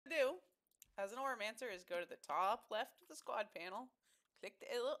as an Auramancer is go to the top left of the squad panel, click the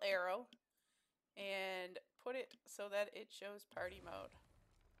little arrow, and put it so that it shows party mode.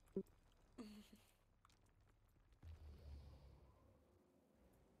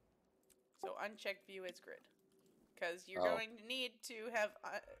 So uncheck view as grid, because you're going to need to have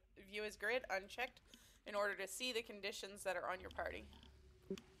view as grid unchecked in order to see the conditions that are on your party.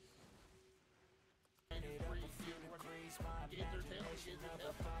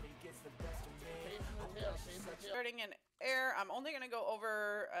 Starting in air, I'm only going to go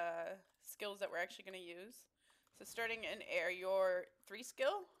over skills that we're actually going to use. So starting in air, your 3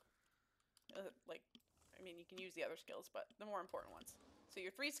 skill, I mean, you can use the other skills, but the more important ones. So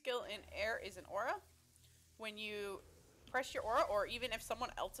your 3 skill in air is an aura. When you press your aura, or even if someone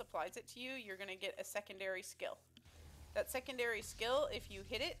else applies it to you, you're going to get a secondary skill. That secondary skill, if you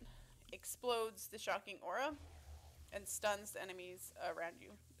hit it, explodes the shocking aura and stuns the enemies around you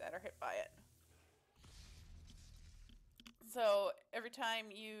that are hit by it. So every time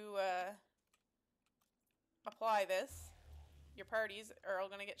you apply this, your parties are all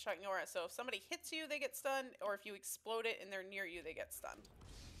going to get shocking aura. So if somebody hits you, they get stunned, or if you explode it and they're near you, they get stunned.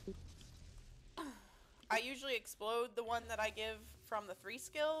 I usually explode the one that I give from the 3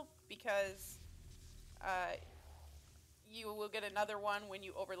 skill because you will get another one when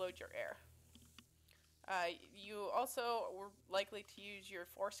you overload your air. You also were likely to use your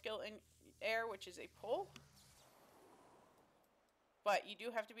 4 skill in air, which is a pull. But you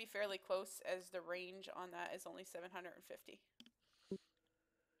do have to be fairly close, as the range on that is only 750.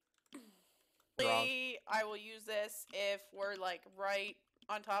 I will use this if we're like right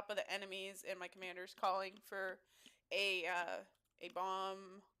on top of the enemies and my commander's calling for a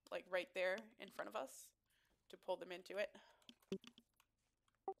bomb like right there in front of us to pull them into it.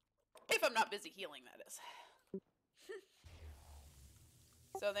 If I'm not busy healing, that is.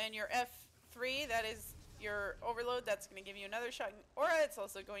 So then your F3, that is your overload, that's going to give you another shot aura. It's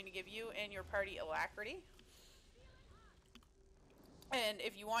also going to give you and your party alacrity. And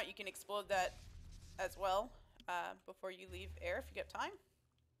if you want, you can explode that as well before you leave air if you get time.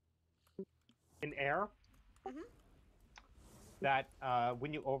 In air? Mm-hmm. That,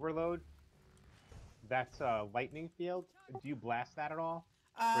 when you overload, that's a lightning field. Do you blast that at all?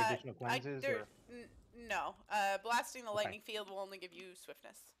 For additional cleanses? No. Blasting the lightning field will only give you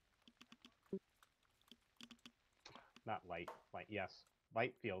swiftness. Not light. Yes.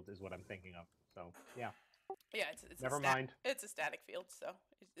 Light field is what I'm thinking of. So, yeah. Yeah, it's Never mind. It's a static field, so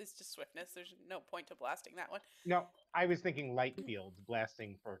it's just swiftness. There's no point to blasting that one. No, I was thinking light fields,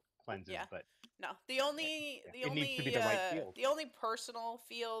 blasting for cleanses, yeah. but no. The only needs to be the right field. The only personal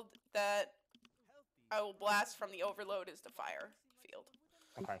field that I will blast from the overload is the fire field.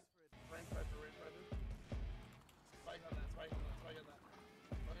 Okay.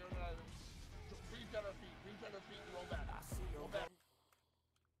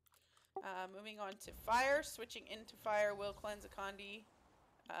 Moving on to fire. Switching into fire will cleanse a condi.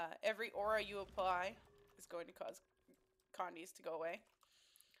 Every aura you apply is going to cause condis to go away.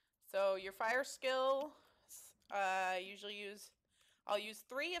 So your fire skill, usually I'll use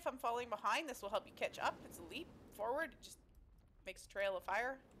 3 if I'm falling behind. This will help you catch up. It's a leap forward. It just makes a trail of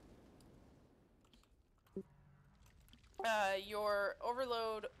fire. Your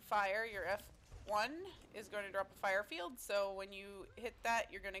overload fire, your F1, is going to drop a fire field. So when you hit that,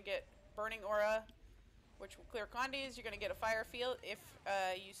 you're going to get burning aura, which will clear condis. You're going to get a fire field. If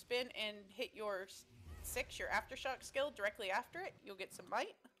you spin and hit your 6, your aftershock skill, directly after it, you'll get some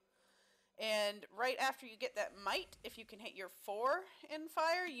might. And right after you get that might, if you can hit your 4 in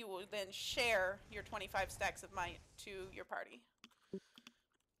fire, you will then share your 25 stacks of might to your party.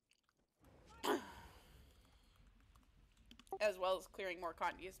 As well as clearing more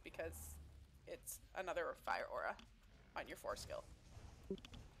condis because it's another fire aura on your 4 skill.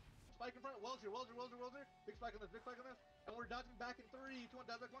 Spike in front, welder. Big spike on this, And we're dodging back in 3, 2, 1,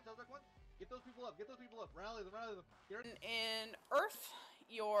 dodge back 1. Get those people up, rally them. In Earth,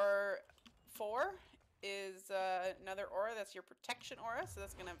 your 4 is another aura. That's your protection aura, so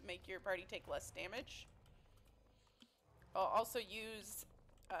that's going to make your party take less damage. I'll also use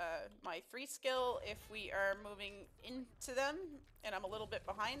my 3 skill if we are moving into them and I'm a little bit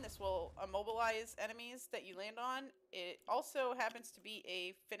behind. This will immobilize enemies that you land on. It also happens to be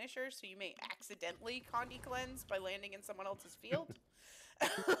a finisher, so you may accidentally condi cleanse by landing in someone else's field.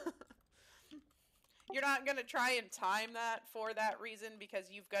 You're not going to try and time that for that reason because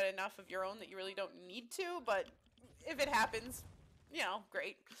you've got enough of your own that you really don't need to, but if it happens, you know,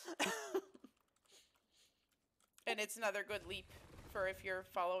 great. And it's another good leap for if you're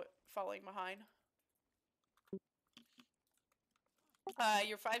falling behind.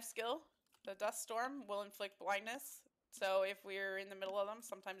 Your 5 skill The dust storm will inflict blindness. So if we're in the middle of them,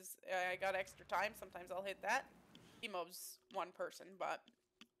 sometimes I got extra time. Sometimes I'll hit that. Emo's one person, but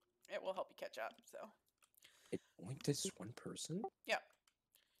it will help you catch up. So. It only does one person? Yep.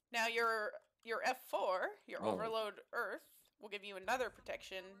 Now your F4, your Overload Earth, will give you another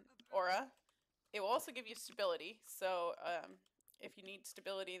protection aura. It will also give you stability. So if you need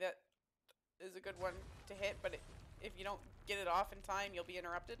stability, that is a good one to hit. But if you don't get it off in time, you'll be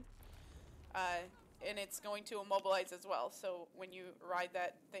interrupted. And it's going to immobilize as well. So when you ride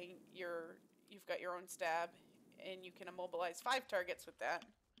that thing, you've got your own stab, and you can immobilize 5 targets with that.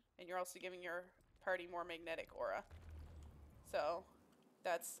 And you're also giving your party more magnetic aura. So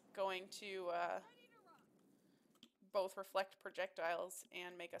that's going to both reflect projectiles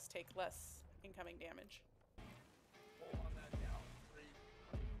and make us take less incoming damage.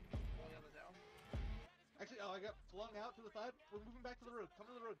 Actually, oh, I got flung out to the side. We're moving back to the road. Come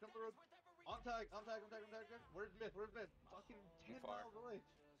to the road. Come to the road. On tag. On tag. On tag. On tag. Where's Myth? Where's Myth? Fucking 10 miles away.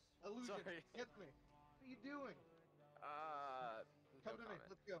 Illusion. Sorry. Get me. What are you doing? Come to me.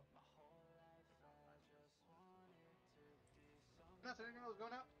 Let's go. Not saying anything else.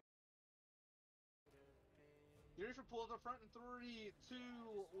 Going out. You're ready for pulls up front in 3,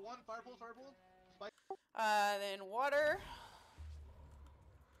 2, 1. Fire pulls. Fire pulls. Spike. Then water.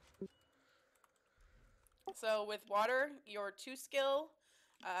 So with water, your 2 skill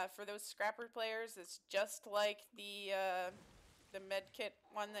for those scrapper players is just like the med kit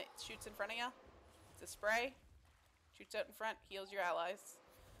one that shoots in front of you. It's a spray, shoots out in front, heals your allies.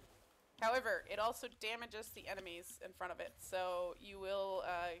 However, it also damages the enemies in front of it. So you will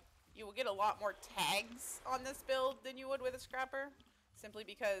get a lot more tags on this build than you would with a scrapper, simply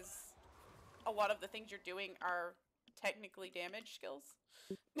because a lot of the things you're doing are technically damage skills.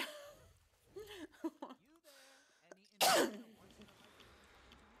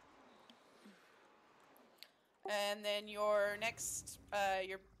 And then your next,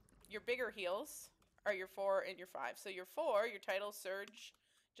 your bigger heals are your 4 and your 5. So your 4, your Tidal Surge,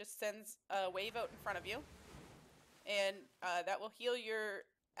 just sends a wave out in front of you, and that will heal your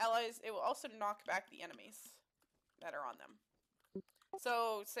allies. It will also knock back the enemies that are on them.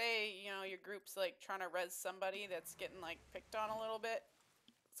 So say, you know, your group's like trying to res somebody that's getting like picked on a little bit.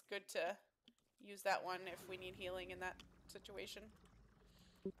 It's good to use that one if we need healing in that situation.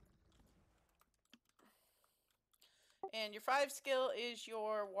 And your 5 skill is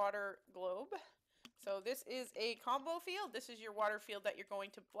your water globe. So this is a combo field. This is your water field that you're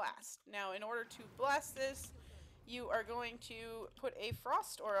going to blast. Now, in order to blast this, you are going to put a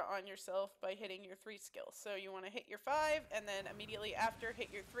frost aura on yourself by hitting your 3 skill. So you want to hit your 5, and then immediately after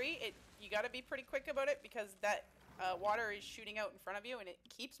hit your 3. You got to be pretty quick about it, because that water is shooting out in front of you, and it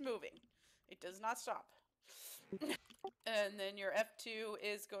keeps moving. It does not stop. And then your F2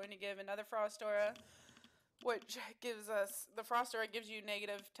 is going to give another frost aura, which gives us, the frost aura gives you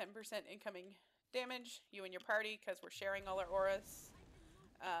negative 10% incoming damage, you and your party, because we're sharing all our auras.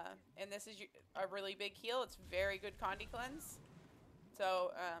 And this is a really big heal. It's very good Condi cleanse.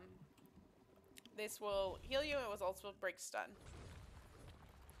 So this will heal you. It will also break stun.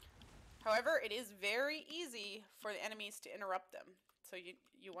 However, it is very easy for the enemies to interrupt them. So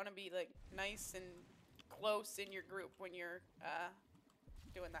you want to be like nice and close in your group when you're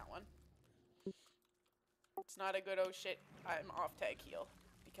doing that one. It's not a good oh shit I'm off tag heal,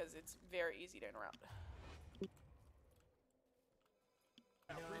 because it's very easy to interrupt.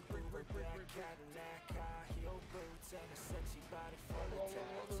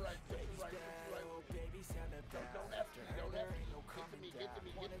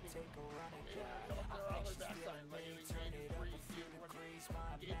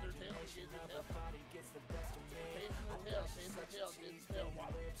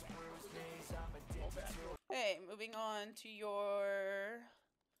 Okay, moving on to your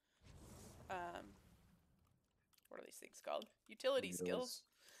what are these things called? Utility skills.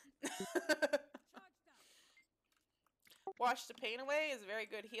 Wash the pain away is a very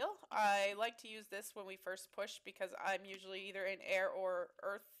good heal. I like to use this when we first push, because I'm usually either in air or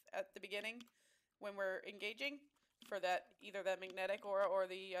earth at the beginning when we're engaging, for that either the magnetic aura or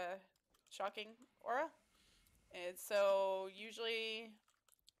the shocking aura. And so usually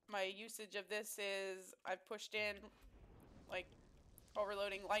my usage of this is I've pushed in like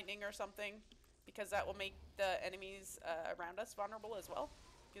overloading lightning or something, because that will make the enemies around us vulnerable as well.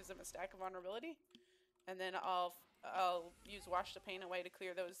 Gives them a stack of vulnerability. And then I'll use Wash the Pain away to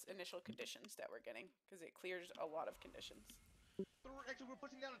clear those initial conditions that we're getting, because it clears a lot of conditions. Actually, we're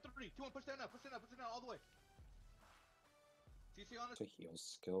pushing down in 3, 2, 1, push down now, push down, push down all the way. CC on us. It's a heal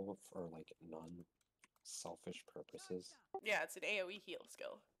skill for like non-selfish purposes. Yeah, it's an AoE heal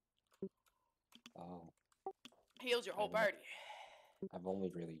skill. Oh, Heals your whole I like- party. I've only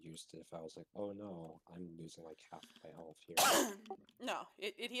really used it if I was like, oh no, I'm losing like half my health here. No,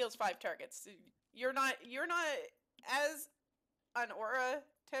 it heals 5 targets. You're not as an aura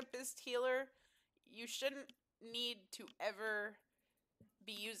tempest healer. You shouldn't need to ever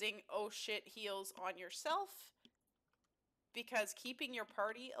be using oh shit heals on yourself, because keeping your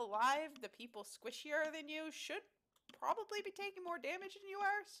party alive, the people squishier than you should probably be taking more damage than you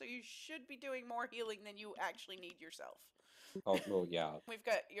are, so you should be doing more healing than you actually need yourself. Oh, well, yeah. We've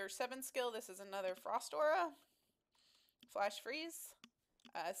got your 7 skill. This is another frost aura. Flash freeze.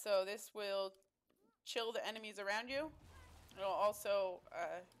 So this will chill the enemies around you. It'll also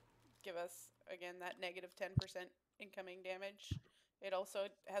give us, again, that negative 10% incoming damage. It also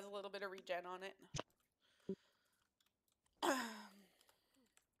has a little bit of regen on it.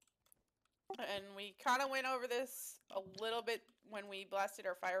 And we kind of went over this a little bit when we blasted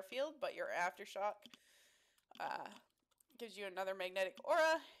our fire field, but your aftershock gives you another magnetic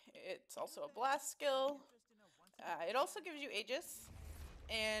aura. It's also a blast skill. It also gives you Aegis,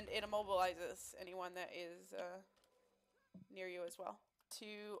 and it immobilizes anyone that is near you as well.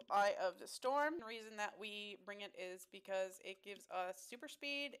 To Eye of the Storm. The reason that we bring it is because it gives us super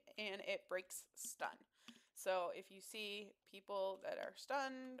speed and it breaks stun. So if you see people that are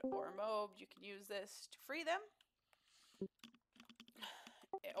stunned or mobbed, you can use this to free them.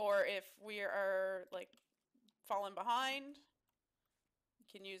 Or if we are like falling behind, you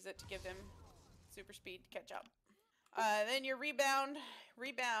can use it to give them super speed to catch up. Then your rebound.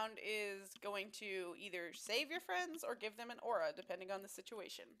 Rebound is going to either save your friends or give them an aura, depending on the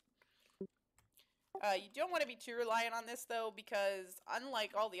situation. You don't want to be too reliant on this, though, because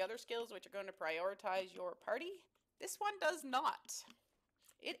unlike all the other skills, which are going to prioritize your party, this one does not.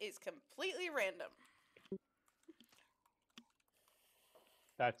 It is completely random.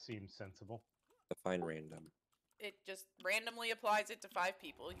 That seems sensible. Define random. It just randomly applies it to 5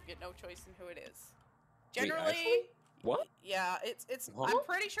 people. You get no choice in who it is. Wait, Generally, actually? What? Yeah, it's. Huh? I'm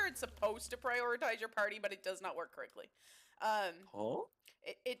pretty sure it's supposed to prioritize your party, but it does not work correctly. Huh?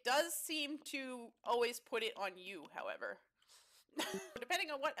 It does seem to always put it on you, however.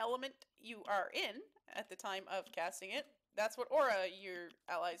 Depending on what element you are in at the time of casting it, that's what aura your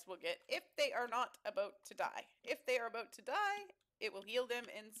allies will get if they are not about to die. If they are about to die, it will heal them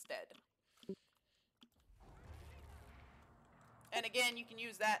instead. And again, you can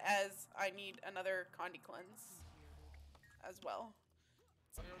use that as I need another Condi cleanse as well.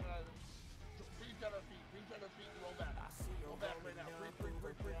 Breathe down our feet. Breathe down our feet and roll back. Roll back right now. Breathe, breathe,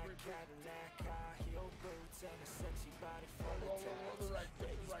 breathe, breathe, breathe, breathe. Roll to the right. To the right. To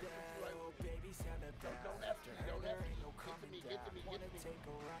the right. Don't F me. Don't F me. Get to me. Get to me. Get to me.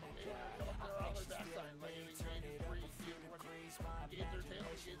 Come up there on the backside. Like engage, breathe, get their tail.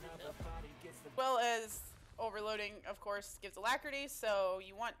 Get their tail. Well, as overloading, of course, gives alacrity, so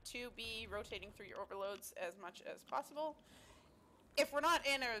you want to be rotating through your overloads as much as possible. If we're not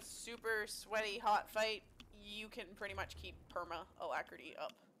in a super sweaty hot fight, you can pretty much keep perma alacrity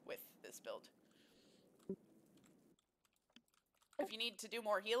up with this build. If you need to do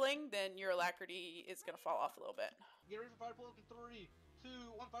more healing, then your alacrity is going to fall off a little bit. Get ready for fire pulls in 3,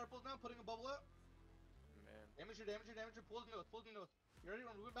 2, 1. Fire pulls now. Putting a bubble out. Man. Damage your. Pulls your nose. Pulls your nose. You ready?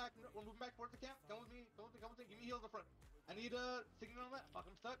 We're moving back. We're moving back towards the camp. Come with me. Come with me. Come with me. Give me heals in front. I need a signal on that. Fuck,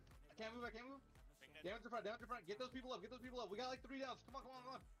 I'm stuck. I can't move. Damage in front. Damage in front. Get those people up. Get those people up. We got like 3 downs. Come on. Come on.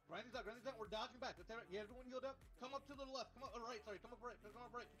 Come on. Grind these out. Grind these out. We're dodging back. Let's have it. Yeah, everyone healed up. Come up to the left. Come up. Right. Sorry. Come up right. Come up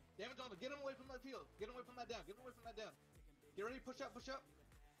right. Damage on them. Get them away from that field. Get them away from that down. Get them away from that down. Get ready. Push up. Push up.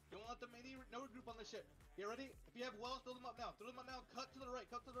 Don't let them no regroup on this shit. Get ready. If you have wells, throw them up now. Throw them up now. Cut to the right.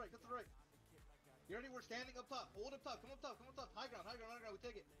 Cut to the right. Cut to the right. Get ready. We're standing up top. Hold up top. Come up top. Come up top. High ground. High ground. High ground. We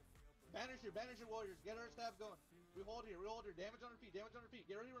take it. Banish your warriors. Get our staff going. We hold here. We hold here. Damage on our feet. Damage on our feet.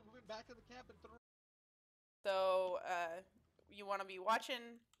 Get ready. We're moving back to the camp and through. So, you want to be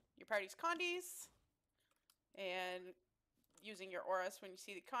watching your party's Condis and using your auras when you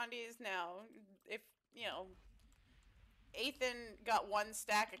see the Condis. Now, if, you know, Ethan got 1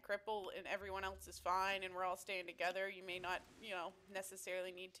 stack of cripple and everyone else is fine and we're all staying together, you may not, you know,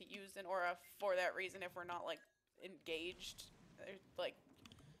 necessarily need to use an aura for that reason if we're not, like, engaged. Like,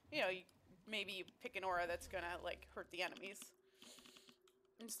 you know, maybe you pick an aura that's gonna, like, hurt the enemies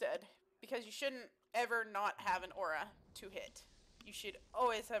instead. Because you shouldn't ever not have an aura to hit. You should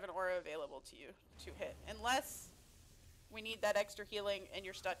always have an aura available to you to hit. Unless we need that extra healing and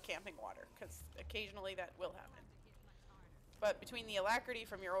you're stuck camping water. Because occasionally that will happen. But between the alacrity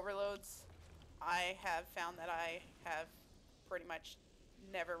from your overloads, I have found that I have pretty much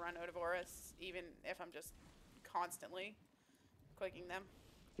never run out of auras. Even if I'm just constantly clicking them.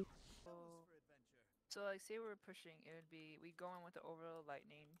 So like, say we're pushing, it would be we go in with the overload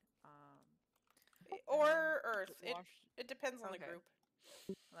lightning, Or Earth. wash. It depends on the Okay. group.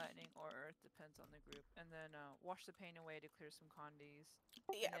 Lightning or Earth depends on the group, and then wash the pain away to clear some condies.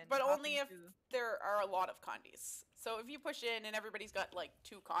 Yeah, then but hop only if into- there are a lot of condies. So if you push in and everybody's got like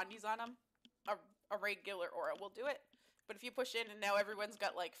 2 condies on them, a regular aura will do it. But if you push in and now everyone's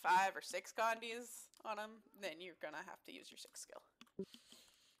got like 5 or 6 condies on them, then you're gonna have to use your 6 skill.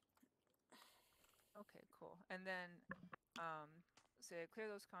 Okay, cool. And then, so I clear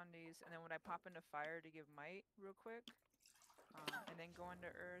those condies, and then when I pop into fire to give might real quick, and then go into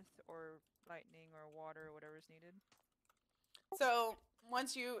earth or lightning or water or whatever's needed. So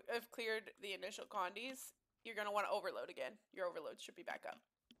once you have cleared the initial condies, you're gonna want to overload again. Your overload should be back up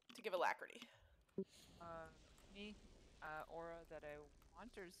to give alacrity. Me, aura that I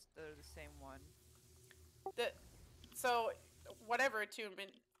want, or they're the same one? So whatever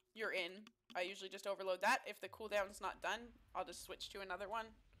attunement you're in, I usually just overload that. If the cooldown's not done, I'll just switch to another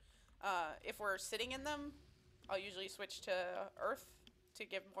one. If we're sitting in them, I'll usually switch to Earth to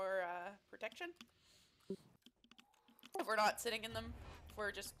give more protection. If we're not sitting in them, if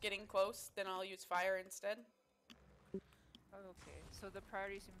we're just getting close, then I'll use Fire instead. Okay, so the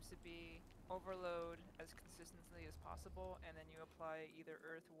priority seems to be overload as consistently as possible, and then you apply either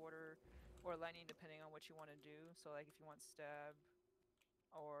earth, water, or lightning depending on what you want to do. So like if you want stab,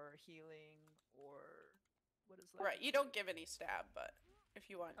 or healing, or what is lightning? Right, you don't give any stab, but if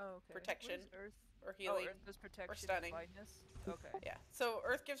you want protection earth? or healing earth does protection or stunning. Blindness? Okay. Yeah, so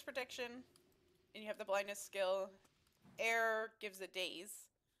Earth gives protection, and you have the blindness skill. Air gives a daze.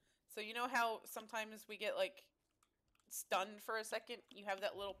 So you know how sometimes we get like stunned for a second? You have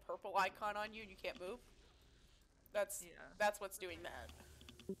that little purple icon on you and you can't move? That's what's doing that.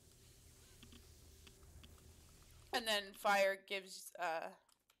 And then fire gives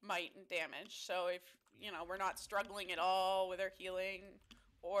might and damage. So if, you know, we're not struggling at all with our healing,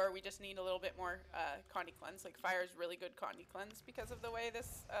 or we just need a little bit more Condi Cleanse. Like, fire is really good Condi Cleanse because of the way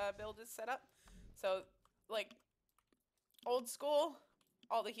this build is set up. So, like, old school,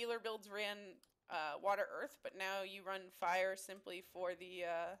 all the healer builds ran water, earth, but now you run fire simply for the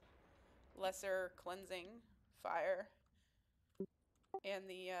lesser cleansing fire and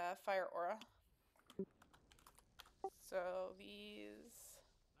the fire aura. So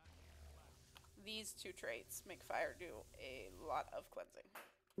these 2 traits make fire do a lot of cleansing.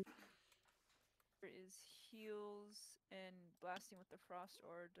 There is heals and blasting with the frost,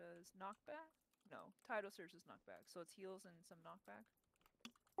 or does knockback? No, tidal surge is knockback, so it's heals and some knockback.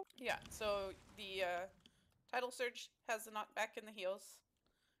 Yeah, so the tidal surge has the knockback and the heals,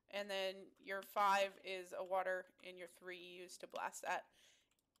 and then your 5 is a water and your 3 used to blast that.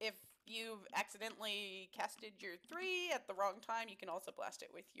 If you've accidentally casted your 3 at the wrong time, you can also blast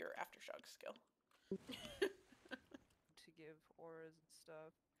it with your aftershock skill. To give auras and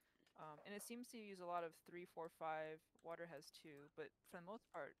stuff. And it seems to use a lot of 3, 4, 5. Water has 2, but for the most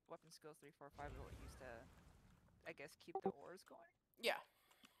part, weapon skills 3, 4, 5 are what used to, I guess, keep the auras going. Yeah.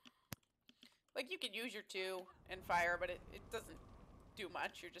 Like, you could use your 2 and fire, but it doesn't do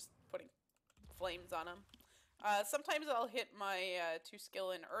much. You're just putting flames on them. Sometimes I'll hit my 2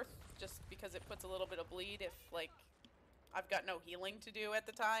 skill in earth just because it puts a little bit of bleed if, like, I've got no healing to do at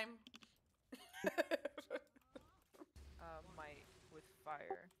the time. Might with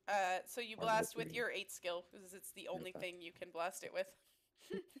fire. So you blast with your 8 skill because it's the only thing you can blast it with.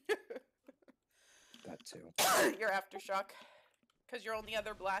 That too. Your aftershock. Because your only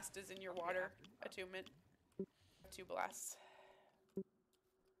other blast is in your water attunement. 2 blasts.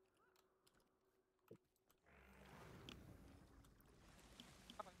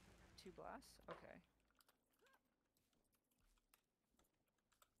 2 blasts? Okay.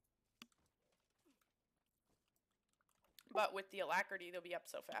 But with the alacrity, they'll be up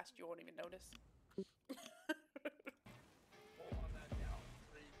so fast you won't even notice. Pull on that down.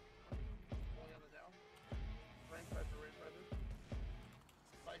 Pulling on the down. Rank pressure, rank pressure.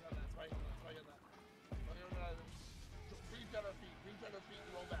 Spike on that, spike on that, spike on that. Spike on that. Breathe down our feet,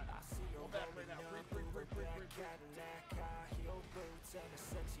 roll back. Roll back right now. Breathe. Roll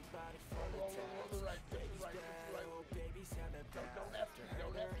the right, take the right. Don't F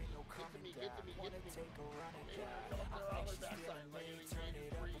me. Get to me. Come up there on my backside. Like, engage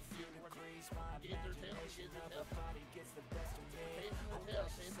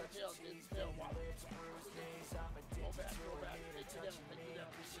their tail. Taste the tail. Watch. Go back. Take me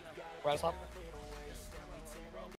down. Rise up.